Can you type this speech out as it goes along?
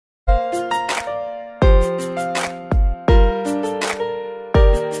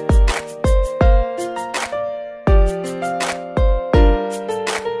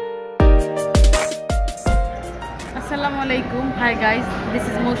guys, this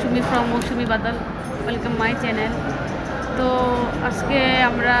is Moshumi from Moshumi Badal. Welcome my channel. তো আজকে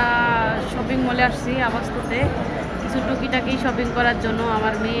আমরা shopping মলে আসছি আবাসতে কিছু টুকিটাকি শপিং করার জন্য।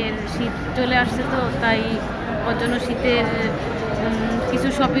 আমার মেয়ের শীত চলে আসছে, তো তাই ওর জন্য শীতের কিছু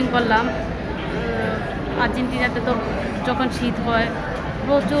শপিং করলাম। আর্জেন্টিনাতে তো যখন শীত হয়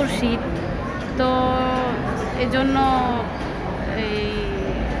প্রচুর শীত, তো এজন্য এই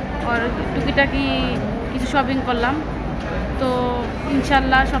আর টুকিটাকি কিছু শপিং করলাম। তো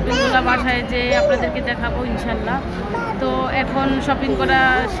ইনশাল্লাহ শপিংগুলো বাসায় যে আপনাদেরকে দেখাবো ইনশাল্লাহ। তো এখন শপিং করা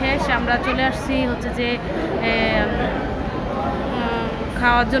শেষ, আমরা চলে আসছি হচ্ছে যে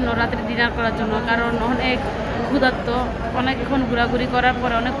খাওয়ার জন্য, রাত্রে ডিনার করার জন্য। কারণ অনেক ক্ষুধার্ত, অনেকক্ষণ ঘোরাঘুরি করার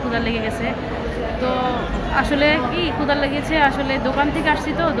পরে অনেক ক্ষুধা লেগে গেছে। তো আসলে কি ক্ষুধা লেগেছে, আসলে দোকান থেকে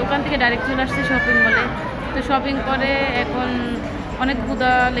আসছি, তো দোকান থেকে ডাইরেক্ট চলে আসছি শপিং মলে। তো শপিং করে এখন অনেক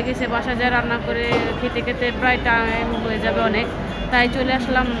ক্ষুধা লেগেছে, বাসা যায় রান্না করে খেতে খেতে প্রায় টাইম হয়ে যাবে অনেক, তাই চলে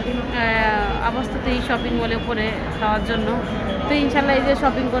আসলাম অবস্থাতেই শপিং মলে উপরে খাওয়ার জন্য। তো ইনশাল্লাহ এই যে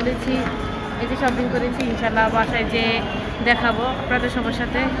শপিং করেছি, ইনশাল্লাহ বাসায় যে দেখাবো আপনাদের সবার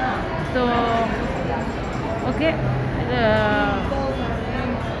সাথে। তো ওকে,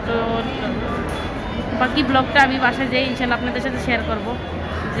 তো বাকি ব্লগটা আমি বাসায় যেয়ে ইনশাল্লাহ আপনাদের সাথে শেয়ার করব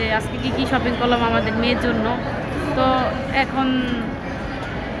যে আজকে কী শপিং করলাম আমাদের মেয়ের জন্য। তো এখন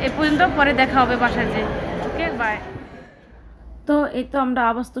এ পর্যন্ত, পরে দেখা হবে বাসায় যেয়ে। ওকে, বাই। তো এই তো আমরা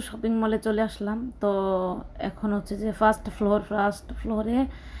আবাস্ত শপিং মলে চলে আসলাম। তো এখন হচ্ছে যে ফার্স্ট ফ্লোরে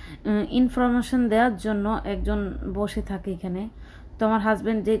ইনফরমেশন দেওয়ার জন্য একজন বসে থাকে এখানে। তো আমার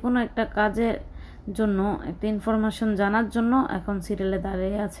হাজব্যান্ড যে কোনো একটা কাজের জন্য, একটা ইনফরমেশন জানার জন্য এখন সিরিয়ালে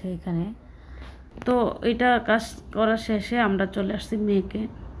দাঁড়িয়ে আছে এখানে। তো এটা কাজ করার শেষে আমরা চলে আসছি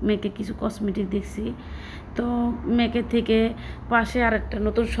মেয়েকে কিছু কসমেটিক দেখছি। তো মেয়েকে থেকে পাশে আরেকটা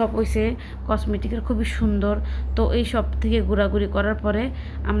নতুন শপ হয়েছে কসমেটিকের, খুবই সুন্দর। তো এই শপ থেকে ঘোরাঘুরি করার পরে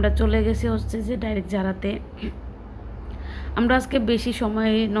আমরা চলে গেছি হচ্ছে যে ডাইরেক্ট জারাতে। আমরা আজকে বেশি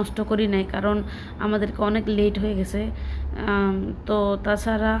সময় নষ্ট করি নাই, কারণ আমাদেরকে অনেক লেট হয়ে গেছে। তো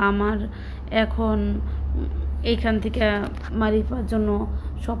তাছাড়া আমার এখন এইখান থেকে মারিফার জন্য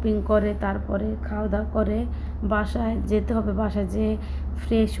শপিং করে তারপরে খাওয়া দাওয়া করে বাসায় যেতে হবে। বাসায় যেয়ে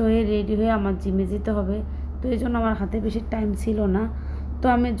ফ্রেশ হয়ে রেডি হয়ে আমার জিমে যেতে হবে। তো এই জন্য আমার হাতে বেশি টাইম ছিল না। তো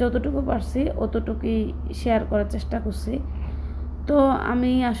আমি যতটুকু পারছি অতটুকুই শেয়ার করার চেষ্টা করছি। তো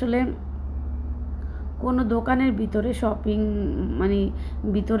আমি আসলে কোনো দোকানের ভিতরে শপিং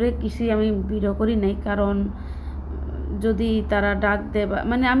ভিতরে কিছুই আমি ভিডিও করি নাই, কারণ যদি তারা ডাক দেয় বা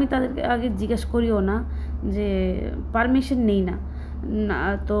আমি তাদেরকে আগে জিজ্ঞেস করিও না, যে পারমিশন নেই না।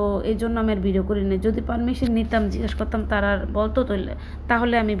 তো এই জন্য আমি আর ভিডিও করি না। যদি পারমিশন নিতাম, জিজ্ঞেস করতাম, তারা বলতো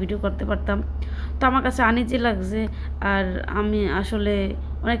তাহলে আমি ভিডিও করতে পারতাম। তো আমার কাছে আনইজি লাগছে, আর আমি আসলে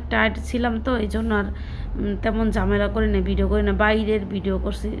অনেক টায়ার্ড ছিলাম, তো এই জন্য আর তেমন ঝামেলা করি না, ভিডিও করি না, বাইরের ভিডিও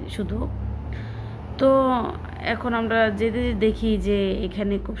করছি শুধু। তো এখন আমরা যেতে দেখি যে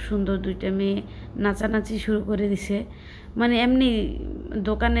এখানে খুব সুন্দর দুইটা মেয়ে নাচানাচি শুরু করে দিছে। এমনি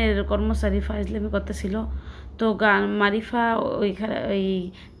দোকানের কর্মচারী ফাইজলামি করতেছিল। তো গান মারিফা ওইখানে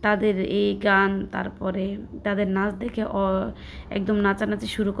তাদের এই গান তারপরে তাদের নাচ দেখে একদম নাচানাচি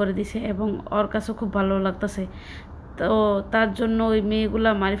শুরু করে দিছে, এবং ওর কাছে খুব ভালো লাগতেছে। তো তার জন্য ওই মেয়েগুলা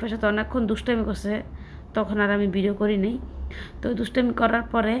মারিফার সাথে অনেকক্ষণ দুষ্টামি করছে, তখন আর আমি ভিডিও করি নাই। তো দুষ্টামি করার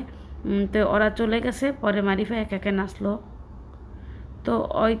পরে তো ওরা চলে গেছে, পরে মারিফা একা একা নাচলো। তো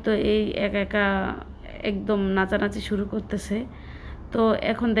ওই তো এই একা একদম নাচানাচি শুরু করতেছে। তো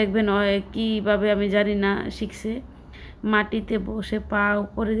এখন দেখবেন কীভাবে আমি জানি না শিখছে, মাটিতে বসে পা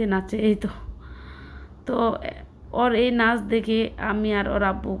উপরে দিয়ে নাচে। এই তো ওর এই নাচ দেখে আমি আর ওর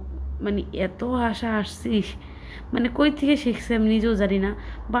আব্বু এত হাসছি, কই থেকে শিখছে আমি নিজেও জানি না।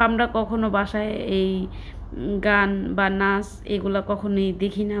 বা আমরা কখনো বাসায় এই গান বা নাচ এগুলো কখনোই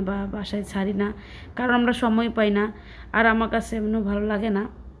দেখি না বা বাসায় ছাড়ি না, কারণ আমরা সময় পাই না, আর আমার কাছে এমনও ভালো লাগে না।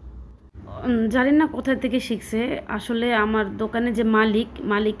 জানি না কোথা থেকে শিখছে। আসলে আমার দোকানে যে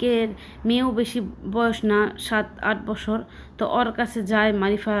মালিকের মেয়েও বেশি বয়স না, 7-8 বছর। তো ওর কাছে যায়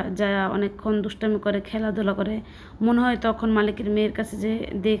মারিফা, যায় অনেকক্ষণ দুষ্টামি করে, খেলাধুলা করে, মনে হয় তখন মালিকের মেয়ের কাছে যে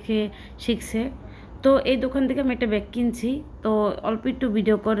দেখে শিখছে। তো এই দোকান থেকে আমি একটা ব্যাগ কিনছি, তো অল্প একটু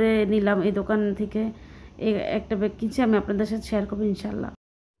ভিডিও করে নিলাম। এই দোকান থেকে একটা ব্যাগ কিনছি, আমি আপনাদের সাথে শেয়ার করবো ইনশাল্লাহ।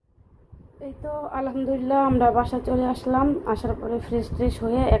 এই তো আলহামদুলিল্লাহ আমরা বাসায় চলে আসলাম। আসার পরে ফ্রেশ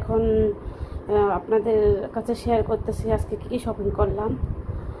হয়ে এখন আপনাদের কাছে শেয়ার করতেছি আজকে কী শপিং করলাম।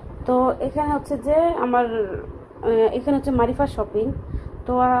 তো এখানে হচ্ছে যে এখানে হচ্ছে মারিফার শপিং।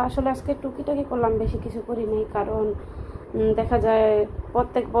 তো আসলে আজকে টুকিটাকি করলাম, বেশি কিছু করি নাই, কারণ দেখা যায়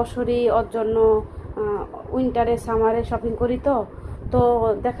প্রত্যেক বছরই ওর জন্য উইন্টারে সামারে শপিং করি। তো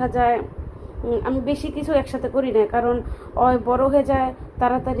দেখা যায় আমি বেশি কিছু একসাথে করি না, কারণ ওই বড় হয়ে যায়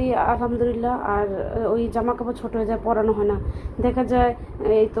তাড়াতাড়ি আলহামদুলিল্লাহ, আর ওই জামা কাপড় ছোট হয়ে যায়, পরানো হয় না। দেখা যায়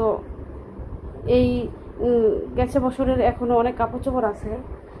এই তো এই গেছে বছরের এখনও অনেক কাপড় চোপড় আছে,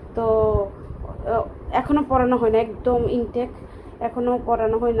 তো এখনও পরানো হয় না, একদম ইনটেক এখনও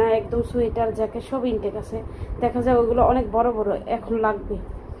পরানো হয় না, একদম সোয়েটার জ্যাকেট সব ইনটেক আছে। দেখা যায় ওইগুলো অনেক বড় বড় এখন লাগবে।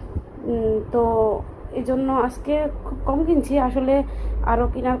 তো এই জন্য আজকে খুব কম কিনছি। আসলে আরও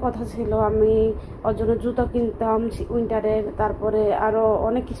কেনার কথা ছিল, আমি ওর জন্য জুতো কিনতাম উইন্টারের, তারপরে আরও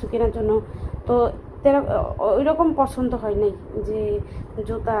অনেক কিছু কেনার জন্য। তো ওই রকম পছন্দ হয় নাই যে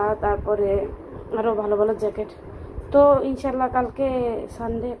জুতা, তারপরে আরও ভালো ভালো জ্যাকেট। তো ইনশাল্লাহ কালকে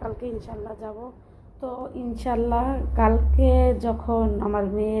সানডে, কালকে ইনশাল্লাহ যাব। তো ইনশাল্লাহ কালকে যখন আমার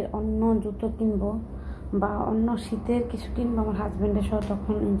মেয়ের অন্য জুতো কিনবো বা অন্য শীতের কিছু কিনবো আমার হাজব্যান্ডের সহ,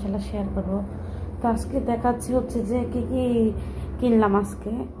 তখন ইনশাল্লাহ শেয়ার করবো। তো আজকে দেখাচ্ছি হচ্ছে যে কী কী কিনলাম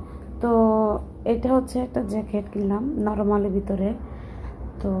আজকে। তো এটা হচ্ছে একটা জ্যাকেট কিনলাম নরমালের ভিতরে।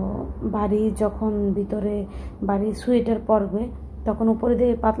 তো বাড়ি যখন ভিতরে বাড়ি সোয়েটার পরবে তখন উপরে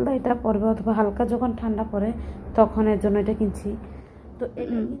দিয়ে পাতলা এটা পরবে, অথবা হালকা যখন ঠান্ডা পড়ে তখন এর জন্য এটা কিনছি।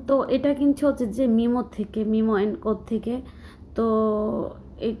 তো এটা কিনছি হচ্ছে যে মিমো থেকে, মিমো অ্যান্ড কোড থেকে। তো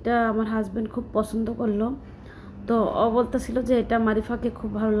এটা আমার হাজব্যান্ড খুব পছন্দ করলো। তো ও বলতেছিল যে এটা মারিফাকে খুব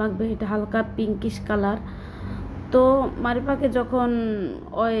ভালো লাগবে, এটা হালকা পিঙ্কিশ কালার। তো মারিফাকে যখন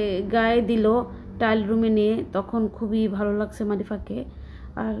ওই গায়ে দিল টাইল রুমে নিয়ে, তখন খুবই ভালো লাগছে মারিফাকে,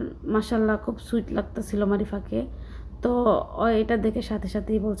 আর মাশাল্লাহ খুব সুইট লাগতেছিল মারিফাকে। তো ও এটা দেখে সাথে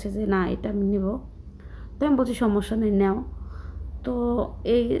সাথেই বলছে যে না এটা আমি নেব। তো আমি বলছি সমস্যা নেই, নাও। তো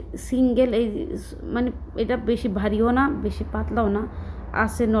এই সিঙ্গেল এই মানে এটা বেশি ভারীও না বেশি পাতলাও না,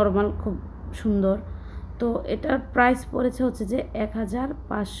 আছে নর্মাল, খুব সুন্দর। তো এটার প্রাইস পড়েছে হচ্ছে যে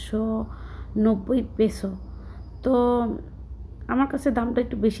 1590 পেসো। তো আমার কাছে দামটা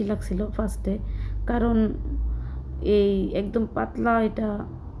একটু বেশি লাগছিল ফার্স্টে, কারণ এই একদম পাতলা এটা।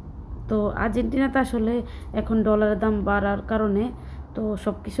 তো আর্জেন্টিনাতে আসলে এখন ডলারের দাম বাড়ার কারণে তো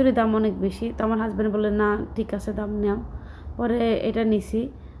সব কিছুরই দাম অনেক বেশি। তো আমার হাজব্যান্ড বলে না ঠিক আছে দাম নেও। পরে এটা নিছি,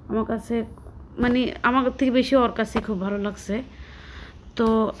 আমার কাছে মানে আমার থেকে বেশি ওর কাছে খুব ভালো লাগছে। তো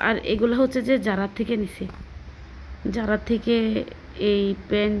আর এগুলো হচ্ছে যে জারা থেকে নিছি, জারা থেকে এই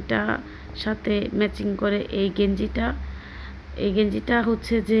প্যান্টটা সাথে ম্যাচিং করে এই গেঞ্জিটা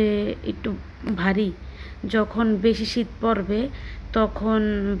হচ্ছে যে একটু ভারী, যখন বেশি শীত পড়বে তখন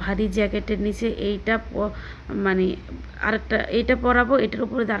ভারী জ্যাকেটের নিচে এইটা মানে আরেকটা এইটা পরাবো, এটার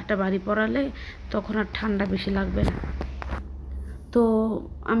উপরে আরেকটা ভারী পরালে তখন আর ঠান্ডা বেশি লাগবে না। তো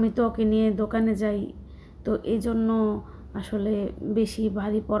আমি তো ওকে নিয়ে দোকানে যাই, তো এই জন্য আসলে বেশি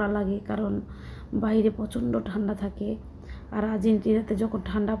ভারী পরা লাগে, কারণ বাইরে প্রচণ্ড ঠান্ডা থাকে। আর আর্জেন্টিনাতে যখন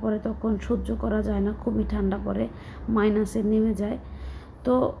ঠান্ডা পড়ে তখন সহ্য করা যায় না, খুবই ঠান্ডা পড়ে, মাইনাসে নেমে যায়।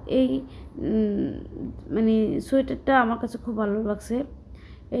 তো এই মানে সোয়েটারটা আমার কাছে খুব ভালো লাগছে।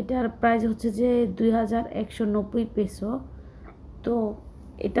 এটার প্রাইস হচ্ছে যে 2190 পেসো। তো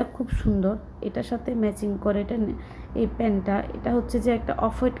এটা খুব সুন্দর, এটার সাথে ম্যাচিং করে এটা এই প্যান্টটা। এটা হচ্ছে যে একটা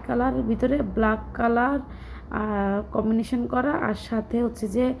অফ হোয়াইট কালারের ভিতরে ব্ল্যাক কালার কম্বিনেশন করা, আর সাথে হচ্ছে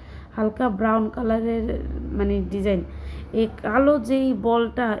যে হালকা ব্রাউন কালারের মানে ডিজাইন। এই কালো যেই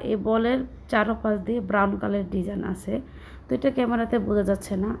বলটা, এই বলের চারপাশ দিয়ে ব্রাউন কালারের ডিজাইন আছে। তো এটা ক্যামেরাতে বোঝা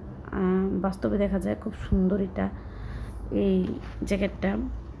যাচ্ছে না, বাস্তবে দেখা যায় খুব সুন্দর এটা এই জ্যাকেটটা।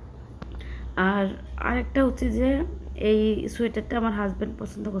 আর আরেকটা হচ্ছে যে এই সোয়েটারটা আমার হাজব্যান্ড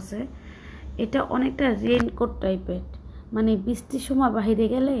পছন্দ করছে। এটা অনেকটা রেইনকোট টাইপের, মানে বৃষ্টির সময় বাইরে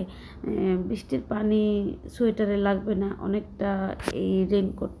গেলে বৃষ্টির পানি সোয়েটারে লাগবে না, অনেকটা এই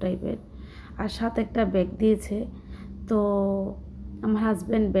রেইনকোট টাইপের। আর সাথে একটা ব্যাগ দিয়েছে। তো আমার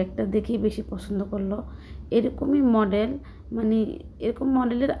হাজব্যান্ড ব্যাগটা দেখেই বেশি পছন্দ করলো। এরকমই মডেল, মানে এরকম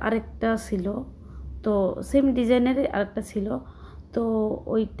মডেলের আরেকটা ছিল, তো সেম ডিজাইনেরই আরেকটা ছিল। তো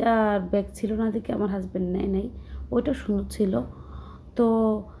ওইটার ব্যাগ ছিল না দেখে আমার হাজব্যান্ড নেয় নাই, ওইটা সুন্দর ছিল। তো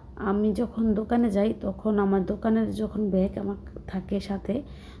আমি যখন দোকানে যাই তখন আমার দোকানের যখন ব্যাগ আমার থাকে সাথে,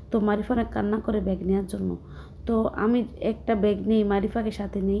 তো মারিফা অনেক কান্না করে ব্যাগ নেওয়ার জন্য। তো আমি একটা ব্যাগ নিই, মারিফাকে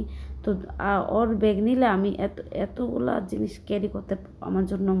সাথে নিই। তো ওর ব্যাগ নিলে আমি এতগুলা জিনিস ক্যারি করতে আমার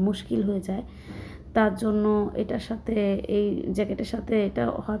জন্য মুশকিল হয়ে যায়। তার জন্য এটার সাথে এই জ্যাকেটের সাথে এটা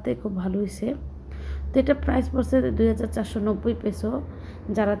হাতে খুব ভালো হয়েছে। তো এটা প্রাইস পড়ছে 2490 পেসো,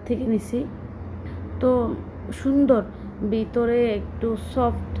 যারা থেকে নিছি। তো সুন্দর, ভিতরে একটু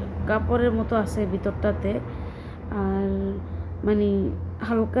সফট কাপড়ের মতো আছে ভিতরটাতে, আর মানে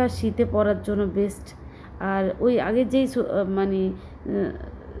হালকা শীতে পরার জন্য বেস্ট। আর ওই আগে যেই মানে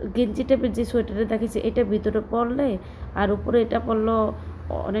গেঞ্জি টাইপের যে সোয়েটারটা দেখেছি, এটা ভিতরে পরলে আর উপরে এটা পরলেও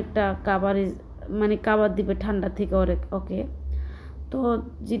অনেকটা কাভারেজ, মানে কাভার দিবে ঠান্ডা থেকে ওকে। তো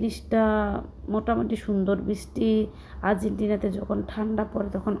জিনিসটা মোটামুটি সুন্দর। বৃষ্টি আর্জেন্টিনাতে যখন ঠান্ডা পড়ে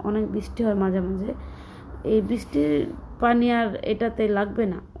তখন অনেক বৃষ্টি হয় মাঝে মাঝে, এই বৃষ্টির পানি আর এটাতে লাগবে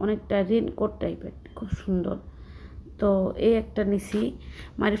না, অনেকটা রেনকোট টাইপের, খুব সুন্দর। তো এই একটা নিছি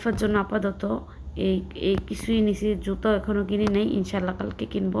মারিফার জন্য আপাতত। এই এই কিছুই নিছি, জুতো এখনও কিনি নেই, ইনশাল্লাহ কালকে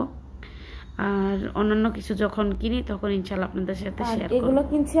কিনবো। আর অন্যান্য কিছু যখন কিনি তখন ইনশাল্লাহ আপনাদের সাথে শেয়ার করব। এগুলো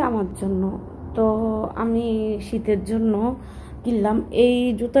কিনছি আমার জন্য, তো আমি শীতের জন্য কিনলাম। এই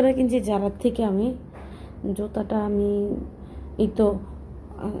জুতাটা কিনছি জারার থেকে। আমি জুতাটা এই তো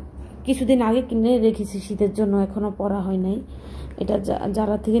কিছুদিন আগে কিনে রেখেছি শীতের জন্য, এখনও পরা হয় নাই। এটা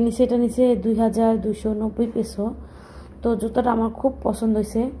জারা থেকে নিছে, এটা নিছে 2290 পেসো। তো জুতাটা আমার খুব পছন্দ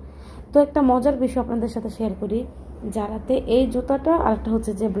হয়েছে। তো একটা মজার বিষয় আপনাদের সাথে শেয়ার করি, জারাতে এই জুতাটা আর একটা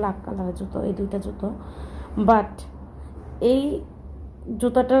হচ্ছে যে ব্ল্যাক কালারের জুতো, এই দুইটা জুতো। বাট এই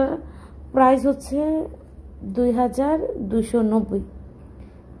জুতাটার প্রাইস হচ্ছে 2290,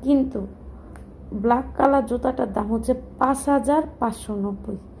 কিন্তু ব্ল্যাক কালার জুতাটার দাম হচ্ছে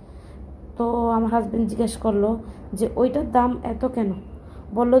 5590। তো আমার হাজবেন্ড জিজ্ঞেস করলো যে ওইটার দাম এত কেন।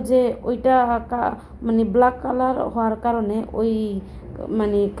 বললো যে ওইটা মানে ব্ল্যাক কালার হওয়ার কারণে ওই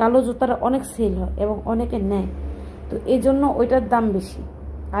মানে কালো জুতার অনেক সেল হয় এবং অনেকে নেয়, তো এই জন্য ওইটার দাম বেশি।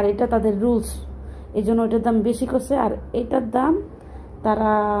 আর এটা তাদের রুলস, এই জন্য ওইটার দাম বেশি করছে। আর এটার দাম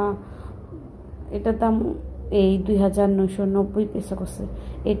এটার দাম এই 2990 পেসো করছে।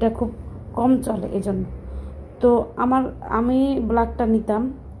 এটা খুব কম চলে এই জন্য। তো আমি ব্ল্যাকটা নিতাম।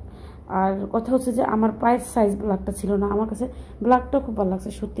 আর কথা হচ্ছে যে আমার পায়ের সাইজ ব্ল্যাকটা ছিল না, আমার কাছে ব্ল্যাকটা খুব ভালো লাগছে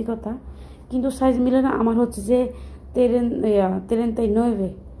সত্যি কথা, কিন্তু সাইজ মিলে না। আমার হচ্ছে যে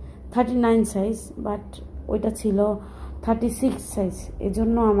 39 সাইজ, বাট ওইটা ছিল 36 সাইজ, এই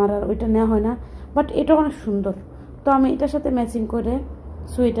জন্য আমার আর ওইটা নেওয়া হয় না। বাট এটা অনেক সুন্দর। তো আমি এটার সাথে ম্যাচিং করে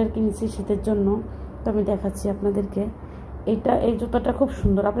সোয়েটার কিনেছি শীতের জন্য। তো আমি দেখাচ্ছি আপনাদেরকে। এই জুতাটা খুব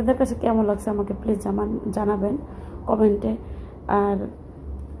সুন্দর। আপনাদের কাছে কেমন লাগছে আমাকে প্লিজ জানাবেন কমেন্টে। আর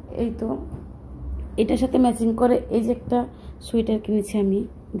এই তো এটার সাথে ম্যাচিং করে এই যে একটা সোয়েটার কিনেছি, আমি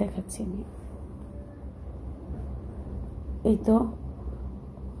দেখাচ্ছি। এই তো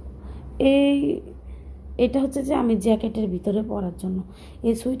এটা হচ্ছে যে আমি জ্যাকেটের ভিতরে পরার জন্য।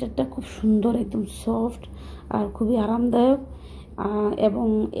 এই সোয়েটারটা খুব সুন্দর, একদম সফট আর খুবই আরামদায়ক। এবং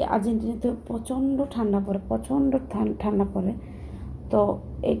আর্জেন্টিনাতে প্রচণ্ড ঠান্ডা পড়ে, প্রচণ্ড ঠান্ডা পড়ে। তো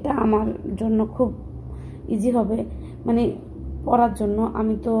এটা আমার জন্য খুব ইজি হবে মানে পরার জন্য।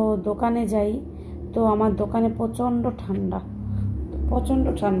 আমি তো দোকানে যাই, তো আমার দোকানে প্রচণ্ড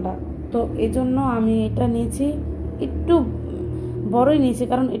ঠান্ডা। তো এই জন্য আমি এটা নিয়েছি, একটু বড়ই নিয়েছি,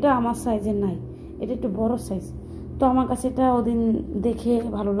 কারণ এটা আমার সাইজের নাই, এটা একটু বড় সাইজ। তো আমার কাছে এটা ওদিন দেখে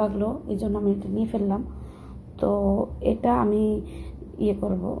ভালো লাগলো, এই জন্য আমি এটা নিয়ে ফেললাম। তো এটা আমি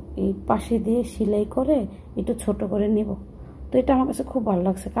করব, এই পাশে দিয়ে সেলাই করে একটু ছোট করে নেব। তো এটা আমার কাছে খুব ভালো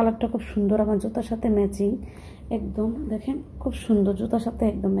লাগছে, কালারটা খুব সুন্দর, আমার জুতার সাথে ম্যাচিং একদম। দেখেন খুব সুন্দর, জুতার সাথে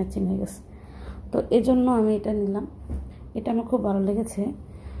একদম ম্যাচিং হয়ে গেছে। তো এই জন্য আমি এটা নিলাম। এটা আমার খুব ভালো লেগেছে।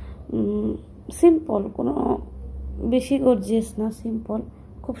 সিম্পল, কোনো বেশি গর্জিয়াস না, সিম্পল,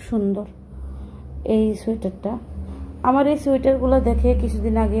 খুব সুন্দর এই সোয়েটারটা। আমার এই সোয়েটারগুলো দেখে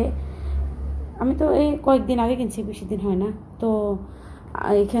কিছুদিন আগে, আমি তো এই কয়েকদিন আগে কিনছি, বেশি দিন হয় না। তো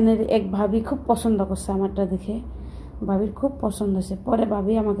এখানের এক ভাবি খুব পছন্দ করছে আমারটা দেখে, ভাবির খুব পছন্দ হয়েছে। পরে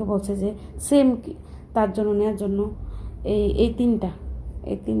ভাবি আমাকে বলছে যে সেম তার জন্য নেওয়ার জন্য এই তিনটা।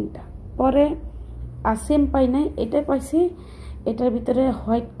 পরে আর সেম পাই নাই, এটাই পাইছি। এটার ভিতরে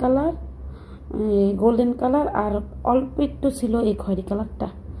হোয়াইট কালার, গোল্ডেন কালার আর অল্প একটু ছিল এই খয়েরি কালারটা।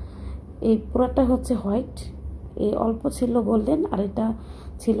 এই পুরোটা হচ্ছে হোয়াইট, এই অল্প ছিল গোল্ডেন, আর এটা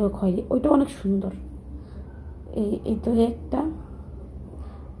ছিল খয়েরি। ওইটা অনেক সুন্দর। এই তো একটা।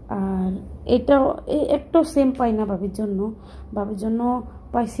 আর একটাও সেম পাই না ভাবির জন্য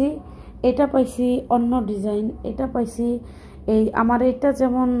পাইছি। এটা পাইছি অন্য ডিজাইন, এটা পাইছি আমার এটা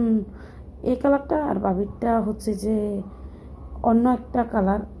যেমন এই কালারটা, আর ভাবিরটা হচ্ছে যে অন্য একটা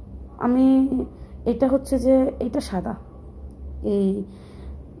কালার। এটা হচ্ছে যে এটা সাদা, এই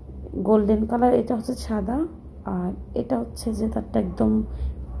গোল্ডেন কালার, এটা হচ্ছে সাদা। আর এটা হচ্ছে যে তারটা একদম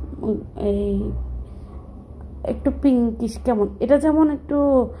একটু পিঙ্কিশ, কেমন এটা যেমন একটু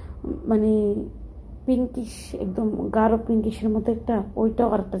মানে পিঙ্কিশ, একদম গাঢ় পিঙ্কিশের মতো একটা, ওইটাও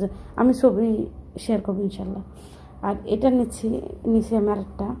আরেকটা আমি ছবি শেয়ার করবো ইনশাল্লাহ। আর এটা নিচ্ছি আমি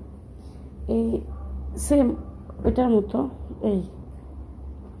আরেকটা, এই সেম ওইটার মতো।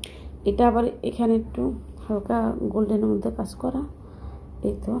 এটা আবার এখানে একটু হালকা গোল্ডেনের মধ্যে কাজ করা।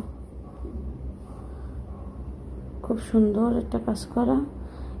 এই তো খুব সুন্দর একটা কাজ করা।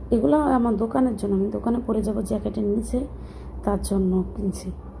 এগুলো আমার দোকানের জন্য, আমি দোকানে পরে যাব জ্যাকেটের নিচে, তার জন্য কিনছি।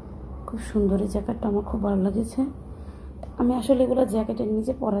 খুব সুন্দর এই জ্যাকেটটা, আমার খুব ভালো লেগেছে। আমি আসলে এগুলো জ্যাকেটের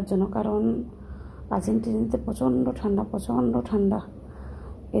নিচে পরার জন্য, কারণ আর্জেন্টিনাতে প্রচণ্ড ঠান্ডা,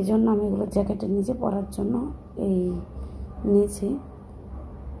 এই জন্য আমি এগুলো জ্যাকেটের নিচে পরার জন্য এই নিয়েছি।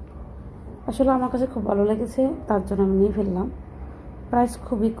 আসলে আমার কাছে খুব ভালো লেগেছে, তার জন্য আমি নিয়ে ফেললাম। প্রাইস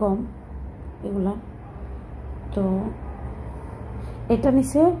খুবই কম এগুলা। তো এটা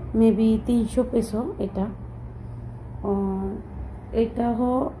নিছে মেবি 300 পেসো।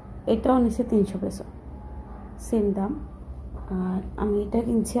 এটাও নিছে 300 পেসো, সেম দাম। আর আমি এটা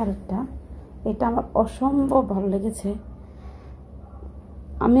কিনছি আরেকটা, এটা আমার অসম্ভব ভালো লেগেছে।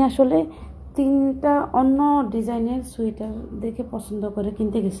 আমি আসলে 3টা অন্য ডিজাইনের সোয়েটার দেখে পছন্দ করে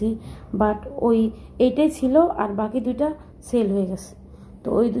কিনতে গেছি, বাট এইটাই ছিল আর বাকি 2টা সেল হয়ে গেছে। তো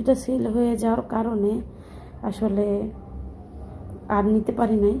ওই 2টা সেল হয়ে যাওয়ার কারণে আসলে আর নিতে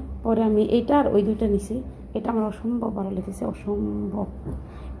পারি নাই। পরে আমি এইটা আর ওই 2টা নিছি। এটা আমার অসম্ভব ভালো লেগেছে, অসম্ভব।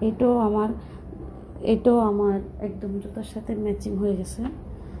 এটাও আমার একদম জুতার সাথে ম্যাচিং হয়ে গেছে।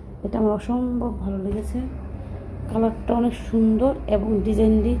 এটা আমার অসম্ভব ভালো লেগেছে। কালারটা অনেক সুন্দর এবং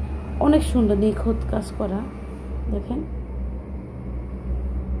ডিজাইনটি অনেক সুন্দর, নিখুঁত কাজ করা। দেখেন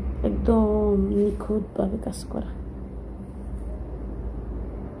একদম নিখুঁতভাবে কাজ করা।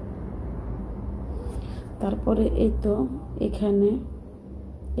 তারপরে এই তো এখানে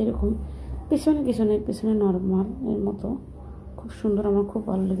এরকম পিছনে নর্মাল এর মতো খুব সুন্দর, আমার খুব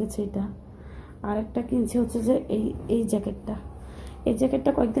ভালো লেগেছে এটা। আর একটা কিনছি হচ্ছে যে এই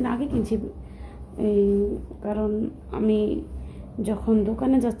জ্যাকেটটা কয়েকদিন আগে কিনছি। কারণ আমি যখন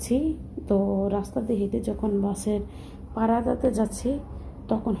দোকানে যাচ্ছি, তো রাস্তা দিয়ে হেঁটে যখন বাসের পাড়াতে যাচ্ছি,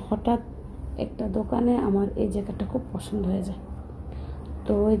 তখন হঠাৎ একটা দোকানে আমার এই জ্যাকেটটা খুব পছন্দ হয়ে যায়।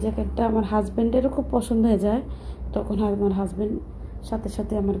 তো ওই জ্যাকেটটা আমার হাজব্যান্ডেরও খুব পছন্দ হয়ে যায়, তখন আমার হাজব্যান্ড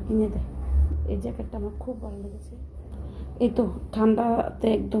সাথে আমার কিনে দেয়। এই জ্যাকেটটা আমার খুব ভালো লেগেছে। এই তো ঠান্ডাতে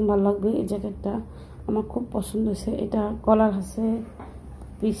একদম ভালো লাগবে। এই জ্যাকেটটা আমার খুব পছন্দ হয়েছে। এটা কলার আছে,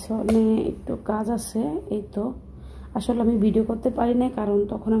 পিছনে একটু কাজ আছে। এই তো আসলে আমি ভিডিও করতে পারি না, কারণ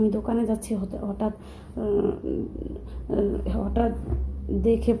তখন আমি দোকানে যাচ্ছি, হঠাৎ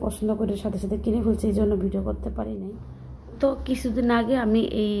দেখে পছন্দ করে সাথে কিনে ফেলছি, এই জন্য ভিডিও করতে পারি নাই। তো কিছুদিন আগে আমি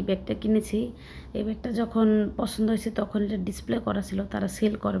এই ব্যাগটা কিনেছি। এই ব্যাগটা যখন পছন্দ হয়েছে তখন এটা ডিসপ্লে করা ছিল, তারা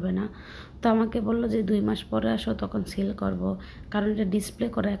সেল করবে না। তো আমাকে বললো যে 2 মাস পরে আসো, তখন সেল করব, কারণ এটা ডিসপ্লে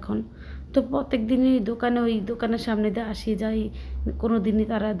করা এখন। তো প্রত্যেক দিনই ওই দোকানের সামনে দিয়ে আসি যাই, কোনো দিনই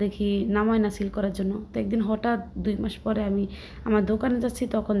তারা দেখি নামায় না সেল করার জন্য। তো একদিন হঠাৎ 2 মাস পরে আমি আমার দোকানে যাচ্ছি,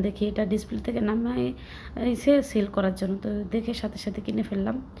 তখন দেখি এটা ডিসপ্লে থেকে নামায় এসে সেল করার জন্য। তো দেখে সাথে কিনে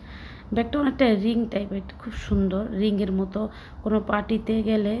ফেললাম। ব্যাগটা অনেকটা রিং টাইপের, খুব সুন্দর, রিংয়ের মতো। কোনো পার্টিতে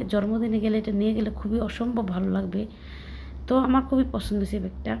গেলে, জন্মদিনে গেলে এটা নিয়ে গেলে খুবই অসম্ভব ভালো লাগবে। তো আমার খুবই পছন্দ হয়েছে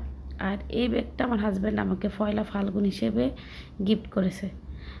ব্যাগটা। আর এই ব্যাগটা আমার হাজব্যান্ড আমাকে পয়লা ফাল্গুন হিসেবে গিফট করেছে।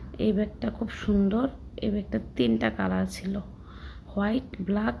 এই ব্যাগটা খুব সুন্দর। এই ব্যাগটা 3টা কালার ছিল, হোয়াইট,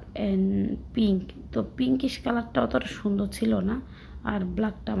 ব্ল্যাক অ্যান্ড পিঙ্ক। তো পিঙ্কিশ কালারটা অতটা সুন্দর ছিল না, আর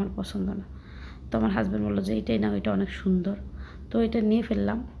ব্ল্যাকটা আমার পছন্দ না। তো আমার হাজব্যান্ড বললো যে এইটাই না, এটা অনেক সুন্দর। তো এটা নিয়ে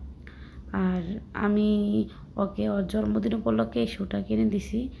ফেললাম। আর আমি ওকে ওর জন্মদিন উপলক্ষে এই শ্যুটা কিনে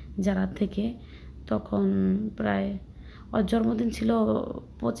দিছি যারা থেকে। তখন প্রায় ওর জন্মদিন ছিল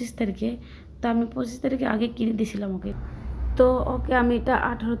 25 তারিখে, তো আমি 25 তারিখে আগে কিনে দিয়েছিলাম ওকে। তো ওকে আমি এটা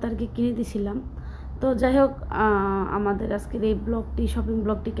 18 তারিখে কিনে দিয়েছিলাম। তো যাই হোক, আমাদের আজকের এই শপিং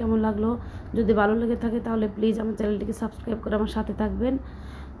ব্লগটি কেমন লাগলো? যদি ভালো লেগে থাকে তাহলে প্লিজ আমার চ্যানেলটিকে সাবস্ক্রাইব করে আমার সাথে থাকবেন।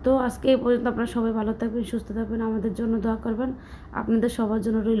 তো আজকে এই পর্যন্ত। আপনারা সবাই ভালো থাকবেন, সুস্থ থাকবেন, আমাদের জন্য দোয়া করবেন। আপনাদের সবার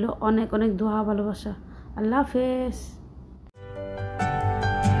জন্য রইল অনেক দোয়া, ভালোবাসা। আল্লাহ হাফেজ।